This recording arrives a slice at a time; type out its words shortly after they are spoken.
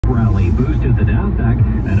boost at the Nasdaq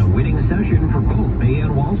and a winning session for both Bay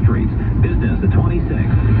and Wall Street. Business at 26.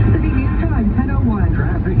 City News Time, 10:01.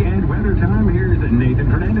 Traffic and weather time. Here's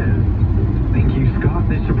Nathan Fernandez. Thank you, Scott.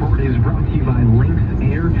 This report is brought to you by Lynx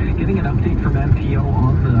Air. Getting an update from MTO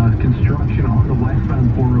on the construction on the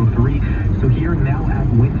westbound 403. So here now at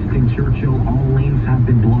Winston Churchill, all lanes have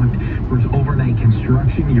been blocked for overnight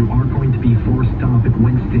construction. You are going to be forced to stop at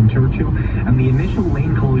Winston Churchill, and the initial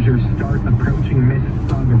lane closures start approaching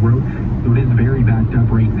Mississauga Road. So it is very backed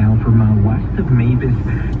up right now from west of Mavis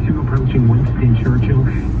to approaching Winston Churchill.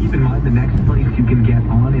 Keep in mind the next place you can get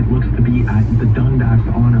on, it looks to be at the Dundas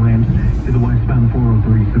on-ramps to the westbound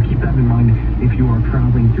 403. So keep that in mind if you are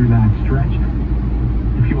traveling through that stretch.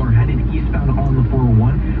 If you are headed eastbound on the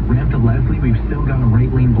 401, ramp to Leslie, we've still got a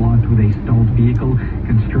right lane blocked with a stalled vehicle.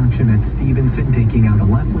 Construction at Stevenson taking out a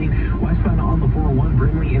left lane. Westbound on the 401,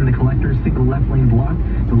 Brimley in the collectors, single left lane blocked.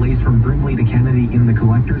 Delays from Brimley to Kennedy in the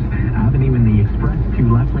collectors. Avenue in the express, two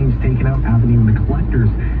left lanes taken out. Avenue in the collectors,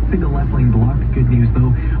 single left lane blocked. Good news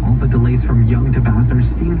though, all the delays from Yonge to Bathurst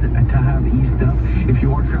seem to have eased up. If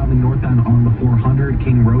you are traveling northbound on the 400,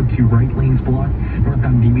 King Road, two right lanes blocked.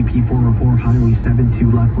 Northbound DVP 404, Highway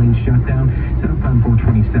 72 left lane shut down. Southbound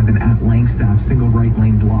 427 at Langstaff, single right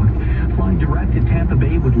lane blocked. Flying direct to Tampa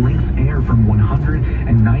Bay with Lynx Air from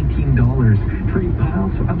 $119. Trade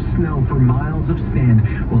piles of snow for miles of sand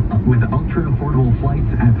with ultra affordable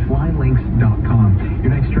flights at flylinks.com.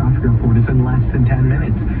 Your next traffic report is in less than 10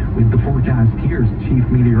 minutes. With the forecast, here's Chief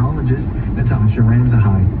Meteorologist Natasha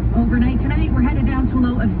Ramzahai. Overnight tonight, we're headed down to a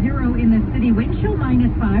low of 0 in the city. Wind chill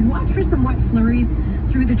 -5. Watch for some wet flurries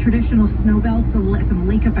through the traditional snow belt. Some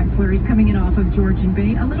lake effect flurries coming in off of Georgian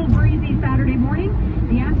Bay. A little breezy Saturday morning.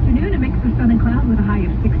 The afternoon, a mix of sun and cloud with a high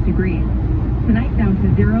of 6 degrees. Tonight down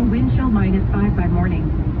to 0, wind chill -5 by morning.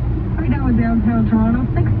 Right now in downtown Toronto,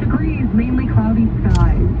 6 degrees, mainly cloudy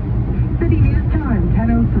skies. City News Time,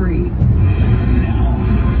 10:03. Now,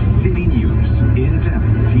 City News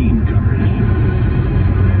in-depth team coverage.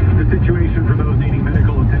 The situation for those needing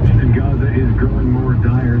medical attention in Gaza is growing more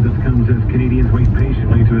dire. This comes as Canadians wait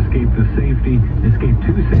patiently to escape to safety.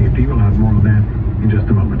 We'll have more on that in just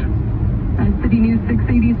a moment. As City News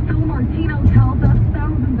 680's Phil Martino tells us,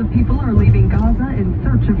 thousands of people are leaving Gaza in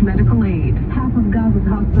search of medical aid. Half of Gaza's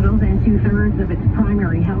hospitals and 2/3 of its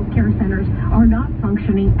primary health care centers are not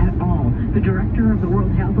functioning at all. The director of the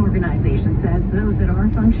World Health Organization says those that are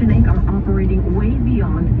functioning are operating way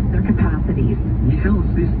beyond their capacities. The health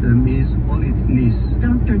system is on its knees.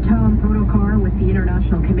 Dr. Tom Podokar with the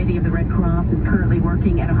International Committee of the Red Cross is currently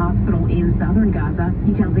working at a hospital in southern Gaza.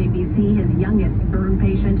 He tells ABC his youngest burn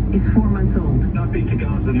patient is 4 months old. I've been to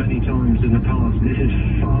Gaza many times in the past. This is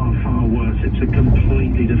far, far worse. It's a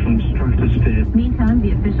completely different stratosphere. Meantime,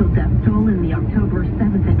 the official death toll in the October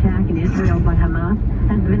 7th attack in Israel by Hamas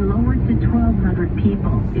has been lowered to 1,200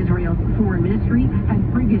 people. Israel's foreign ministry had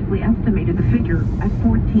previously estimated the figure at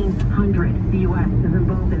 1,400. The U.S. is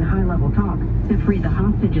involved in high-level talks to free the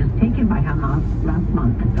hostages taken by Hamas last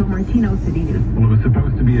month. So Martino, City News. Well, it was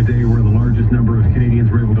supposed to be a day where the largest number of Canadians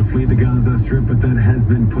were able to flee the Gaza Strip, but that has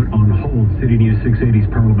been put on hold. City News 680's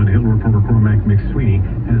Parliament Hill reporter Cormac McSweeney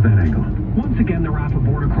has that angle. Once again, the Rafah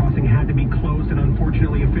border crossing had to be closed, and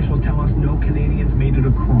unfortunately, officials tell us no Canadians made it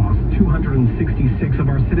across. 266 of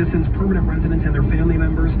our citizens, permanent residents, and their family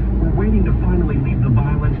members were waiting to finally leave the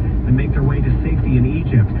violence and make their way to safety in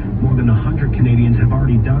Egypt. More than 100 Canadians have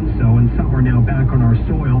already done so, and some are now back on our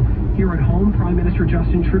soil. Here at home, Prime Minister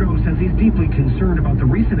Justin Trudeau says he's deeply concerned about the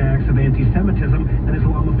recent acts of anti-Semitism and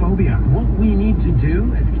Islamophobia. What we need to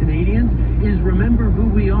do as Canadians is remember who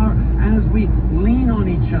we are as we lean on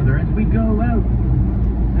each other, as we go out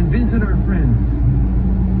and visit our friends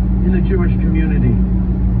in the Jewish community,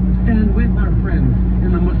 stand with our friends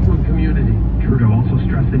in the Muslim community. Trudeau also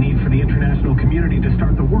stressed the need for the international community to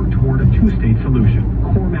start the work toward a two-state solution.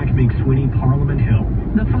 Cormac McSweeney, Parliament Hill.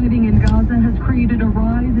 The fighting in Gaza has created a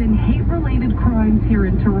rise in hate-related crimes here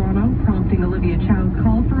in Toronto, prompting Olivia Chow's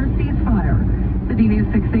call for a ceasefire. City News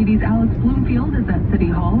 680's Alex Bloomfield is at City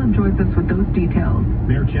Hall and joins us with those details.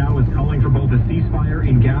 Mayor Chow is calling for both a ceasefire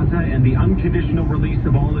in Gaza and the unconditional release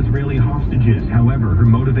of all Israeli hostages. However, her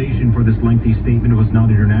motivation for this lengthy statement was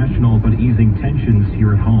not international, but easing tensions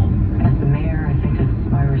here at home. As the mayor, I think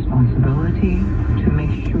it's my responsibility to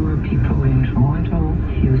make sure people in Toronto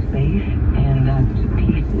feel safe and that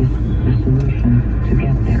peace is the solution to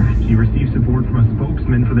get there. She received support from a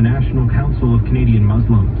spokesman for the National Council of Canadian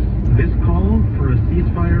Muslims. This call for a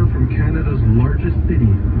ceasefire from Canada's largest city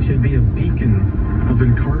should be a beacon of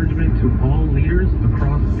encouragement to all leaders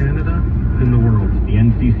across Canada and the world. The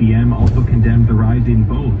NCCM also condemned the rise in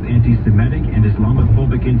both anti-Semitic and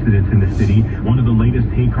Islamophobic incidents in the city. One of the latest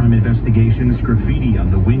hate crime investigations, graffiti on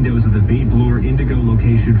the windows of the Bay Bloor Indigo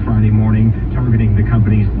location Friday morning, targeting the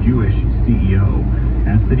company's Jewish CEO.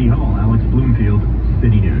 At City Hall, Alex Bloomfield,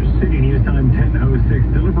 City News. City News time 10:06.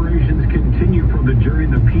 Deliberations continue for the jury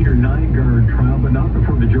in the Peter Nygard trial, but not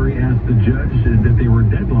before the jury asked the judge that they were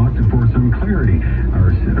deadlocked for some clarity.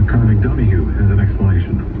 Our Carmen Donahue has an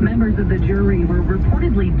explanation. Members of the jury were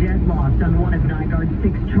reportedly deadlocked on one of Nygard's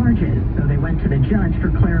 6 charges, so they went to the judge for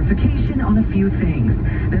clarification on a few things.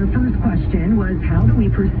 Their first question was, how do we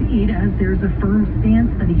proceed, as there's a firm stance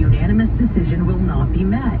that a unanimous decision will not be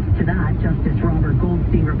met? To that, Justice Robert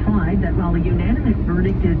Goldstein replied that while a unanimous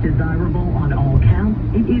verdict is desirable on all counts,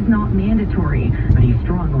 it is not mandatory, but he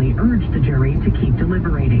strongly urged the jury to keep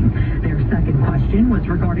deliberating. Their second question was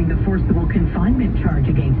regarding the forcible confinement charge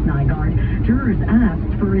against Nygard. Jurors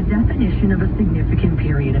asked for a definition of a significant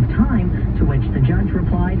period of time, to which the judge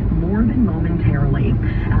replied, more than momentarily.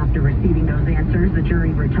 After receiving those answers, the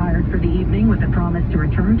jury retired for the evening with a promise to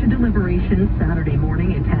return to deliberations Saturday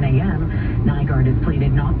morning at 10 a.m. Nygard has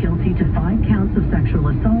pleaded not guilty to 5 counts of sexual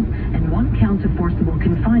assault and 1 count of forcible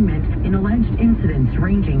confinement in alleged incidents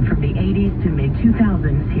ranging from the 80s to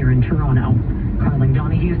mid-2000s here in Toronto. Carmen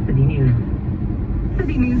Donahue, City News.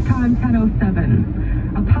 City News time 10:07.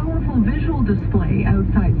 A powerful visual display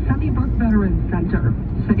outside Sunnybrook Veterans Center.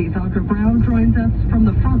 City's Audra Brown joins us from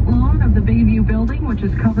the front lawn of the Bayview building, which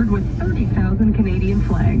is covered with 30,000 Canadian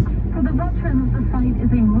flags. For the veterans, the site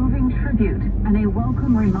is a moving tribute and a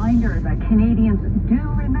welcome reminder that Canadians do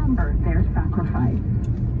remember their sacrifice.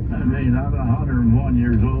 I mean, I'm 101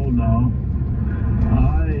 years old now.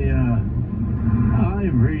 I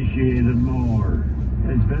appreciate it more.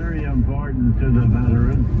 It's very important to the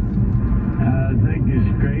veterans. I think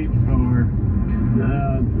it's great for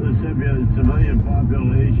the civilian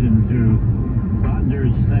population to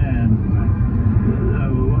understand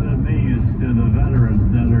what it means to the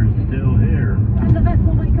veterans that are